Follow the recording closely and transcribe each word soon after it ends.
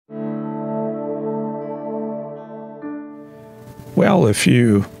Well, if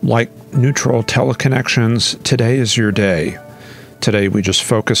you like neutral teleconnections, today is your day. Today we just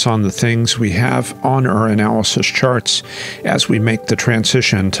focus on the things we have on our analysis charts as we make the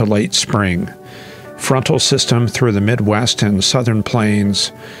transition to late spring. Frontal system through the Midwest and Southern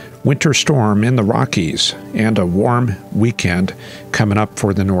Plains, winter storm in the Rockies, and a warm weekend coming up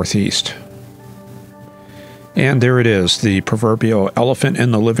for the Northeast. And there it is, the proverbial elephant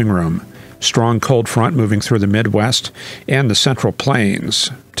in the living room. Strong cold front moving through the Midwest and the Central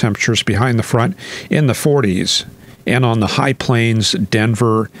Plains. Temperatures behind the front in the 40s. And on the high plains,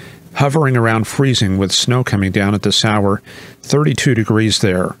 Denver, hovering around freezing with snow coming down at this hour. 32 degrees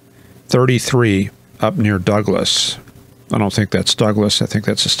there. 33 up near Douglas. I don't think that's Douglas. I think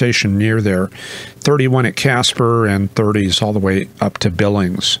that's a station near there. 31 at Casper and 30s all the way up to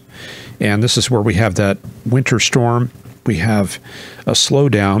Billings. And this is where we have that winter storm. We have a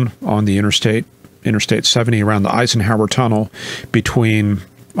slowdown on the Interstate 70 around the Eisenhower Tunnel between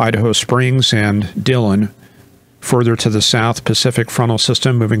Idaho Springs and Dillon. Further to the south, Pacific frontal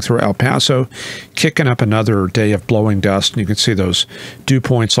system moving through El Paso, kicking up another day of blowing dust. And you can see those dew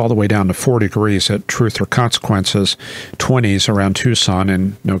points all the way down to 4 degrees at Truth or Consequences, 20s around Tucson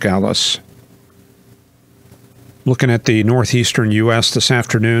and Nogales. Looking at the northeastern U.S. this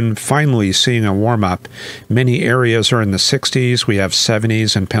afternoon, finally seeing a warm-up. Many areas are in the 60s. We have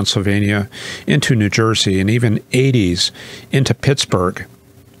 70s in Pennsylvania, into New Jersey, and even 80s into Pittsburgh,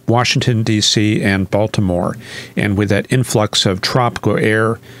 Washington, D.C., and Baltimore. And with that influx of tropical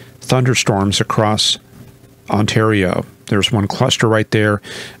air, thunderstorms across Ontario. There's one cluster right there,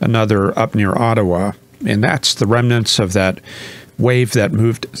 another up near Ottawa. And that's the remnants of that wave that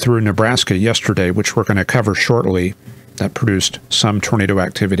moved through Nebraska yesterday, which we're going to cover shortly, that produced some tornado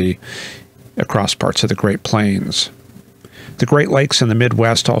activity across parts of the Great Plains. The Great Lakes in the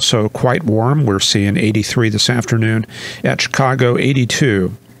Midwest also quite warm. We're seeing 83 this afternoon at Chicago,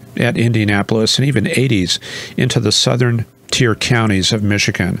 82 at Indianapolis, and even 80s into the southern tier counties of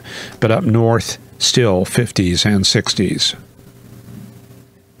Michigan, but up north still 50s and 60s.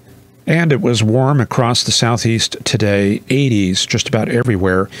 And it was warm across the southeast today, 80s just about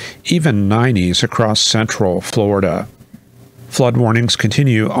everywhere, even 90s across central Florida. Flood warnings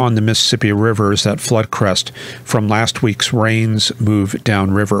continue on the Mississippi River as that flood crest from last week's rains move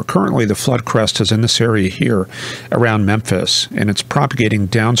downriver. Currently, the flood crest is in this area here around Memphis, and it's propagating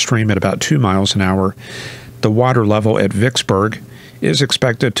downstream at about 2 miles an hour. The water level at Vicksburg is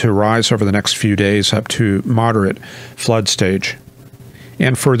expected to rise over the next few days up to moderate flood stage.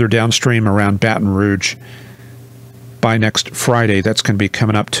 And further downstream around Baton Rouge, by next Friday, that's going to be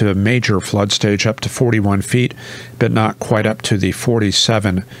coming up to a major flood stage up to 41 feet, but not quite up to the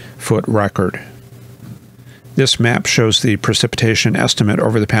 47-foot record. This map shows the precipitation estimate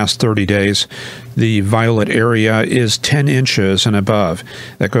over the past 30 days. The violet area is 10 inches and above.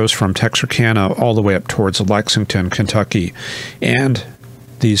 That goes from Texarkana all the way up towards Lexington, Kentucky. And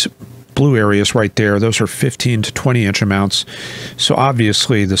these blue areas right there, those are 15 to 20 inch amounts. So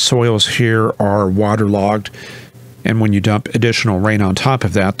obviously the soils here are waterlogged, and when you dump additional rain on top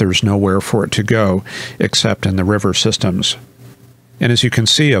of that, there's nowhere for it to go except in the river systems. And as you can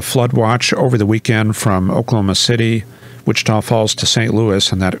see, a flood watch over the weekend from Oklahoma City, Wichita Falls to St.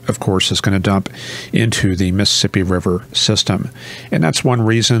 Louis, and that, of course, is going to dump into the Mississippi River system. And that's one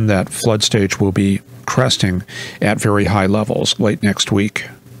reason that flood stage will be cresting at very high levels late next week.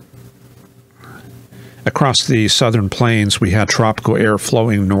 Across the southern plains, we had tropical air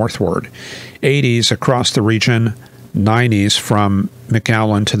flowing northward. 80s across the region, 90s from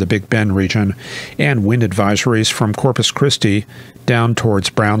McAllen to the Big Bend region, and wind advisories from Corpus Christi down towards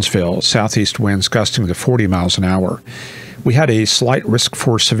Brownsville, southeast winds gusting to 40 miles an hour. We had a slight risk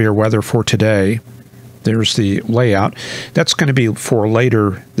for severe weather for today. There's the layout. That's going to be for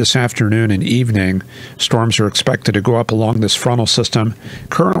later this afternoon and evening. Storms are expected to go up along this frontal system.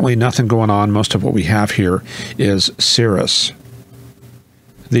 Currently, nothing going on. Most of what we have here is cirrus.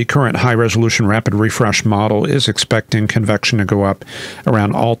 The current high-resolution rapid refresh model is expecting convection to go up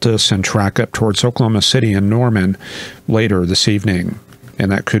around Altus and track up towards Oklahoma City and Norman later this evening.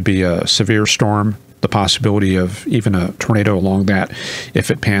 And that could be a severe storm, the possibility of even a tornado along that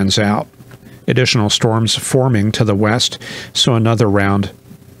if it pans out. Additional storms forming to the west, so another round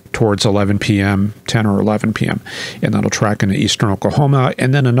towards 11 p.m., 10 or 11 p.m., and that'll track into eastern Oklahoma,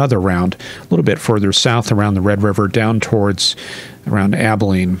 and then another round a little bit further south around the Red River down towards around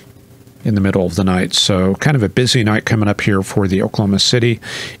Abilene in the middle of the night. So kind of a busy night coming up here for the Oklahoma City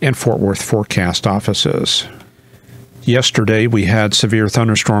and Fort Worth forecast offices. Yesterday, we had severe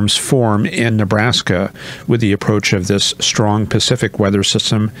thunderstorms form in Nebraska with the approach of this strong Pacific weather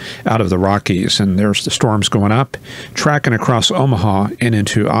system out of the Rockies. And there's the storms going up, tracking across Omaha and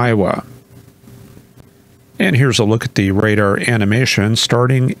into Iowa. And here's a look at the radar animation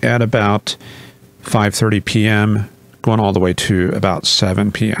starting at about 5:30 p.m., going all the way to about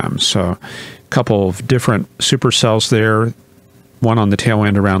 7 p.m. So a couple of different supercells there, one on the tail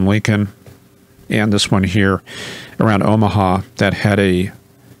end around Lincoln, and this one here around Omaha that had a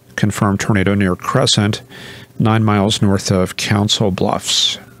confirmed tornado near Crescent, 9 miles north of Council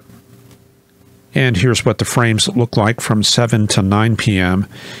Bluffs. And here's what the frames look like from 7 to 9 p.m.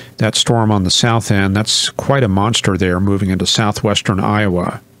 That storm on the south end, that's quite a monster there moving into southwestern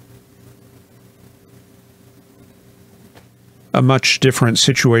Iowa. A much different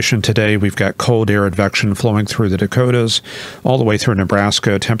situation today. We've got cold air advection flowing through the Dakotas, all the way through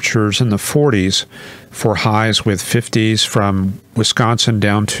Nebraska. Temperatures in the 40s for highs with 50s from Wisconsin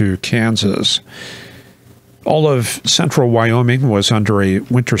down to Kansas. All of central Wyoming was under a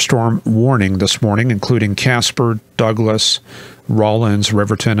winter storm warning this morning, including Casper, Douglas, Rawlins,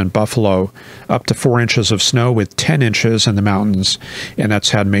 Riverton, and Buffalo, up to 4 inches of snow with 10 inches in the mountains, and that's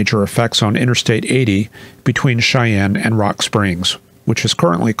had major effects on Interstate 80 between Cheyenne and Rock Springs, which is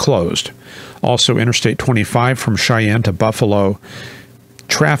currently closed. Also, Interstate 25 from Cheyenne to Buffalo.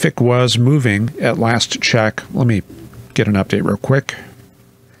 Traffic was moving at last check. Let me get an update real quick.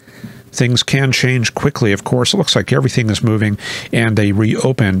 Things can change quickly, of course. It looks like everything is moving, and they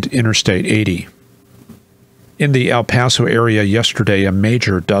reopened Interstate 80. In the El Paso area yesterday, a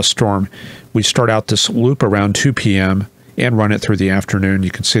major dust storm. We start out this loop around 2 p.m. and run it through the afternoon.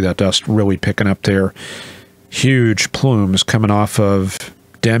 You can see that dust really picking up there. Huge plumes coming off of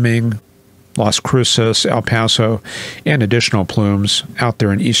Deming, Las Cruces, El Paso, and additional plumes out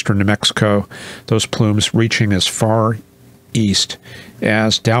there in eastern New Mexico. Those plumes reaching as far east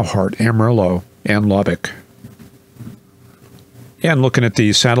as Dalhart, Amarillo, and Lubbock. And looking at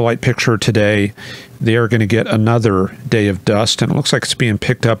the satellite picture today, they are going to get another day of dust, and it looks like it's being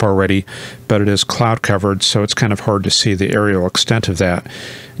picked up already, but it is cloud covered, so it's kind of hard to see the aerial extent of that.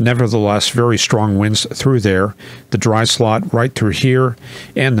 Nevertheless, very strong winds through there, the dry slot right through here,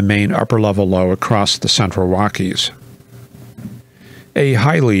 and the main upper level low across the central Rockies. A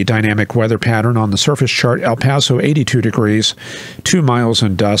highly dynamic weather pattern on the surface chart. El Paso 82 degrees, 2 miles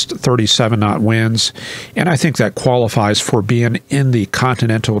in dust, 37 knot winds, and I think that qualifies for being in the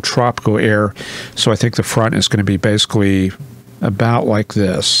continental tropical air. So I think the front is going to be basically about like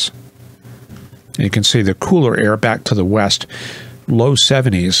this. And you can see the cooler air back to the west, low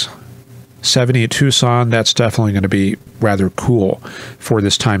 70s. 70 at Tucson, that's definitely going to be rather cool for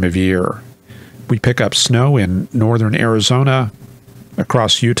this time of year. We pick up snow in northern Arizona,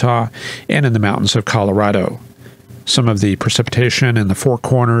 across Utah, and in the mountains of Colorado. Some of the precipitation in the Four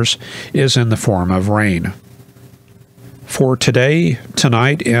Corners is in the form of rain. For today,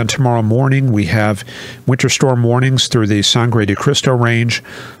 tonight, and tomorrow morning, we have winter storm warnings through the Sangre de Cristo range,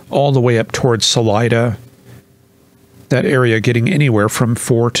 all the way up towards Salida. That area getting anywhere from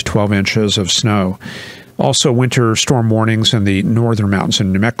 4 to 12 inches of snow. Also, winter storm warnings in the northern mountains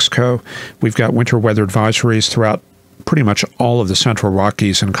in New Mexico. We've got winter weather advisories throughout pretty much all of the central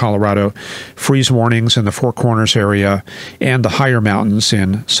Rockies in Colorado, freeze warnings in the Four Corners area, and the higher mountains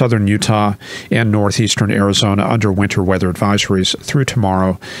in southern Utah and northeastern Arizona under winter weather advisories through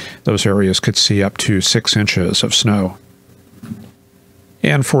tomorrow. Those areas could see up to 6 inches of snow.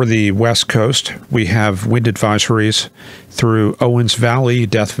 And for the west coast, we have wind advisories through Owens Valley,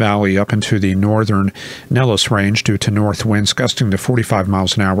 Death Valley, up into the northern Nellis Range due to north winds gusting to 45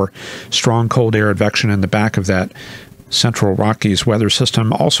 miles an hour. Strong cold air advection in the back of that central Rockies weather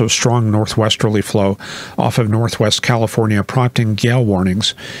system. Also strong northwesterly flow off of northwest California, prompting gale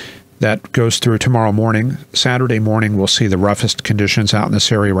warnings. That goes through tomorrow morning. Saturday morning, we'll see the roughest conditions out in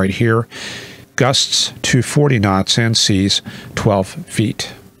this area right here. Gusts to 40 knots and seas 12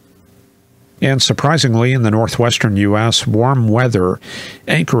 feet. And surprisingly, in the northwestern U.S., warm weather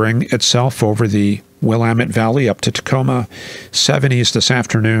anchoring itself over the Willamette Valley up to Tacoma. 70s this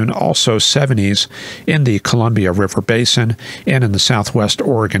afternoon, also 70s in the Columbia River Basin and in the southwest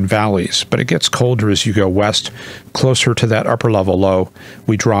Oregon valleys. But it gets colder as you go west, closer to that upper level low.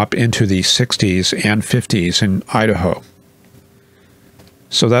 We drop into the 60s and 50s in Idaho.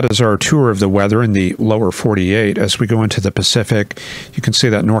 So that is our tour of the weather in the lower 48. As we go into the Pacific, you can see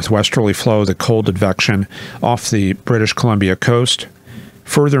that northwesterly flow, the cold advection off the British Columbia coast.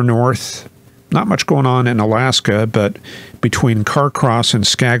 Further north, not much going on in Alaska, but between Carcross and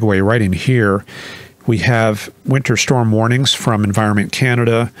Skagway right in here, we have winter storm warnings from Environment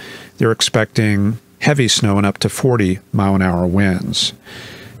Canada. They're expecting heavy snow and up to 40-mile-an-hour winds.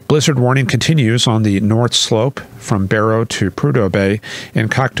 Blizzard warning continues on the north slope from Barrow to Prudhoe Bay and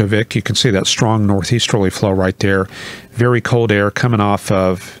Kaktovik. You can see that strong northeasterly flow right there. Very cold air coming off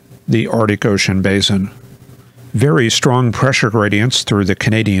of the Arctic Ocean basin. Very strong pressure gradients through the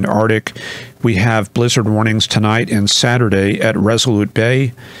Canadian Arctic. We have blizzard warnings tonight and Saturday at Resolute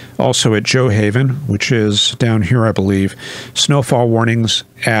Bay, also at Johaven, which is down here, I believe. Snowfall warnings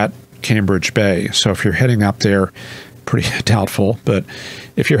at Cambridge Bay. So if you're heading up there, pretty doubtful, but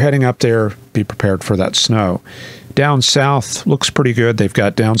if you're heading up there, be prepared for that snow. Down south looks pretty good. They've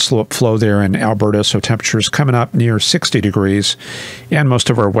got downslope flow there in Alberta, so temperatures coming up near 60 degrees, and most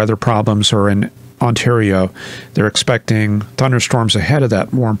of our weather problems are in Ontario. They're expecting thunderstorms ahead of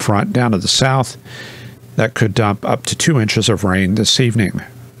that warm front down to the south. That could dump up to 2 inches of rain this evening.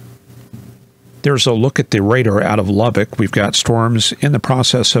 There's a look at the radar out of Lubbock. We've got storms in the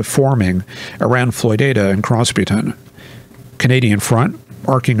process of forming around Floydada and Crosbyton. Canadian front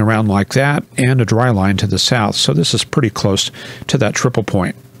arcing around like that, and a dry line to the south. So this is pretty close to that triple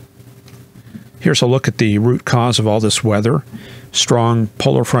point. Here's a look at the root cause of all this weather. Strong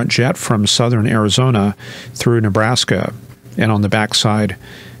polar front jet from southern Arizona through Nebraska, and on the backside,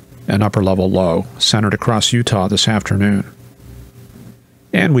 an upper level low centered across Utah this afternoon.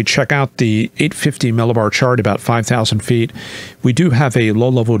 And we check out the 850 millibar chart about 5,000 feet. We do have a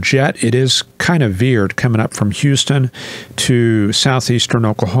low-level jet. It is kind of veered coming up from Houston to southeastern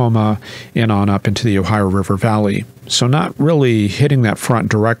Oklahoma and on up into the Ohio River Valley. So not really hitting that front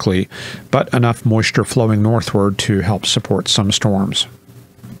directly, but enough moisture flowing northward to help support some storms.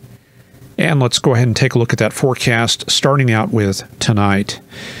 And let's go ahead and take a look at that forecast, starting out with tonight.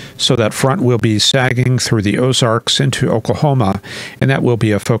 So that front will be sagging through the Ozarks into Oklahoma, and that will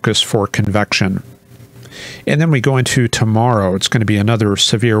be a focus for convection. And then we go into tomorrow. It's going to be another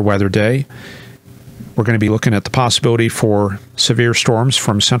severe weather day. We're going to be looking at the possibility for severe storms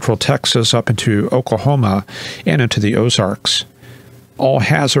from central Texas up into Oklahoma and into the Ozarks. All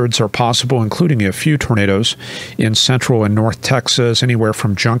hazards are possible, including a few tornadoes in central and north Texas, anywhere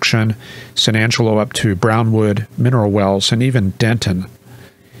from Junction, San Angelo up to Brownwood, Mineral Wells, and even Denton.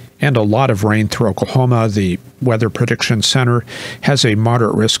 And a lot of rain through Oklahoma. The Weather Prediction Center has a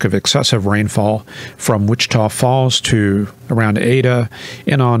moderate risk of excessive rainfall from Wichita Falls to around Ada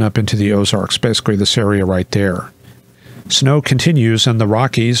and on up into the Ozarks, basically this area right there. Snow continues in the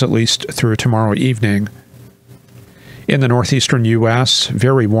Rockies, at least through tomorrow evening. In the northeastern U.S.,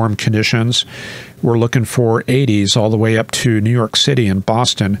 very warm conditions. We're looking for 80s all the way up to New York City and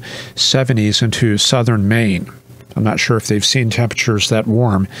Boston, 70s into southern Maine. I'm not sure if they've seen temperatures that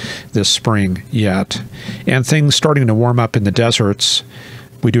warm this spring yet. And things starting to warm up in the deserts.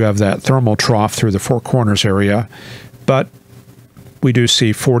 We do have that thermal trough through the Four Corners area, but we do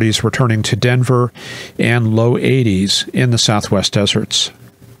see 40s returning to Denver and low 80s in the southwest deserts.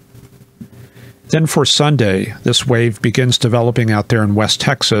 Then for Sunday, this wave begins developing out there in West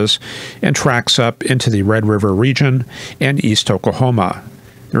Texas and tracks up into the Red River region and East Oklahoma.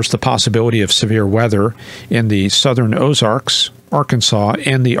 There's the possibility of severe weather in the southern Ozarks, Arkansas,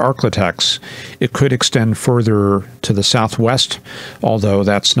 and the Arklatex. It could extend further to the southwest, although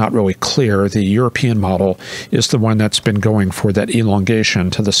that's not really clear. The European model is the one that's been going for that elongation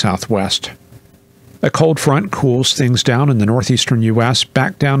to the southwest. A cold front cools things down in the northeastern U.S.,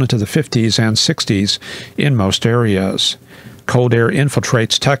 back down into the 50s and 60s in most areas. Cold air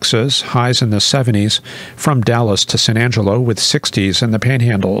infiltrates Texas, highs in the 70s, from Dallas to San Angelo with 60s in the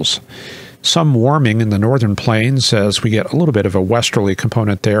panhandles. Some warming in the northern plains as we get a little bit of a westerly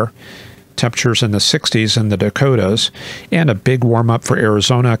component there. Temperatures in the 60s in the Dakotas, and a big warm-up for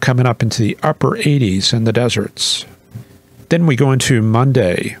Arizona coming up into the upper 80s in the deserts. Then we go into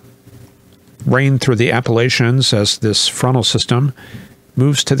Monday. Rain through the Appalachians as this frontal system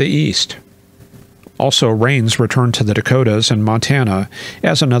moves to the east. Also, rains return to the Dakotas and Montana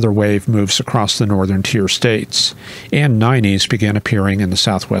as another wave moves across the northern tier states, and 90s begin appearing in the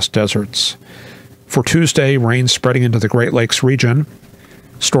southwest deserts. For Tuesday, rain spreading into the Great Lakes region,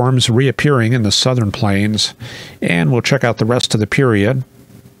 storms reappearing in the southern plains, and we'll check out the rest of the period.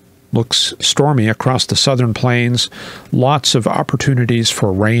 Looks stormy across the southern plains. Lots of opportunities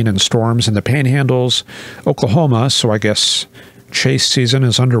for rain and storms in the panhandles, Oklahoma, so I guess chase season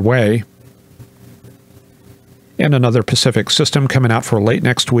is underway. And another Pacific system coming out for late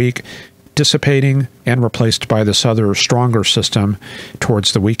next week, dissipating and replaced by this other stronger system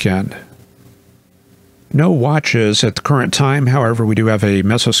towards the weekend. No watches at the current time, however, we do have a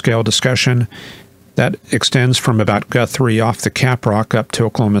mesoscale discussion that extends from about Guthrie off the Caprock up to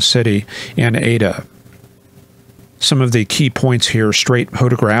Oklahoma City and Ada. Some of the key points here: straight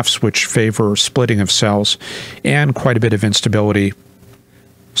photographs, which favor splitting of cells, and quite a bit of instability.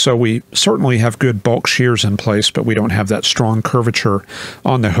 So we certainly have good bulk shears in place, but we don't have that strong curvature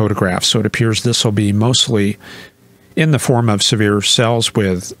on the photograph. So it appears this will be mostly in the form of severe cells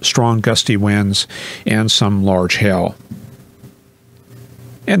with strong gusty winds and some large hail.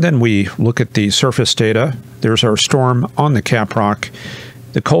 And then we look at the surface data. There's our storm on the caprock.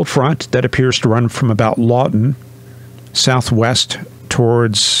 The cold front that appears to run from about Lawton southwest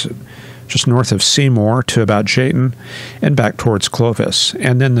towards just north of Seymour to about Jayton and back towards Clovis.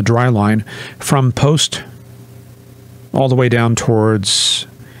 And then the dry line from Post all the way down towards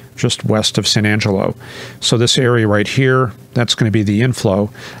just west of San Angelo. So this area right here, that's going to be the inflow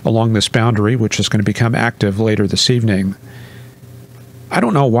along this boundary, which is going to become active later this evening. I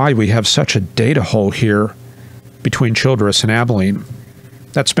don't know why we have such a data hole here between Childress and Abilene.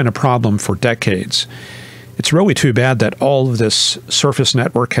 That's been a problem for decades. It's really too bad that all of this surface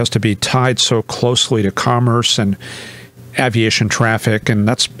network has to be tied so closely to commerce and aviation traffic, and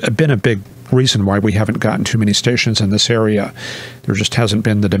that's been a big reason why we haven't gotten too many stations in this area. There just hasn't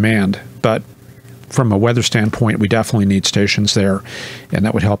been the demand. But from a weather standpoint, we definitely need stations there, and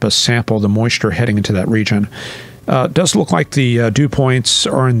that would help us sample the moisture heading into that region. It does look like the dew points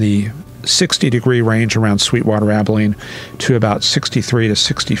are in the 60-degree range around Sweetwater, Abilene, to about 63 to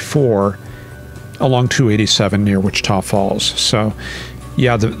 64 along 287 near Wichita Falls. So,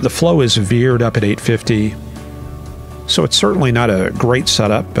 yeah, the flow is veered up at 850. So it's certainly not a great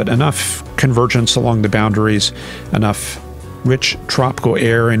setup, but enough convergence along the boundaries, enough rich tropical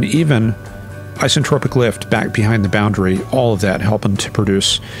air, and even isentropic lift back behind the boundary, all of that helping to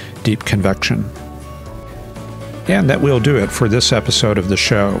produce deep convection. And that will do it for this episode of the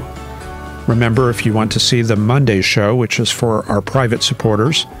show. Remember, if you want to see the Monday show, which is for our private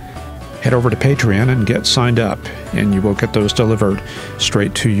supporters, head over to Patreon and get signed up, and you will get those delivered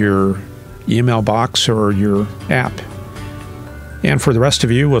straight to your email box or your app. And for the rest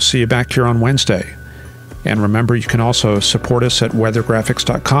of you, we'll see you back here on Wednesday. And remember, you can also support us at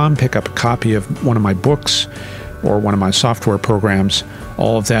weathergraphics.com, pick up a copy of one of my books or one of my software programs.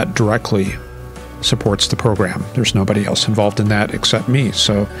 All of that directly supports the program. There's nobody else involved in that except me,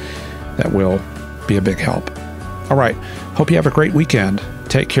 so that will be a big help. All right, hope you have a great weekend.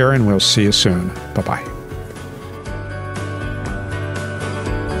 Take care, and we'll see you soon. Bye-bye.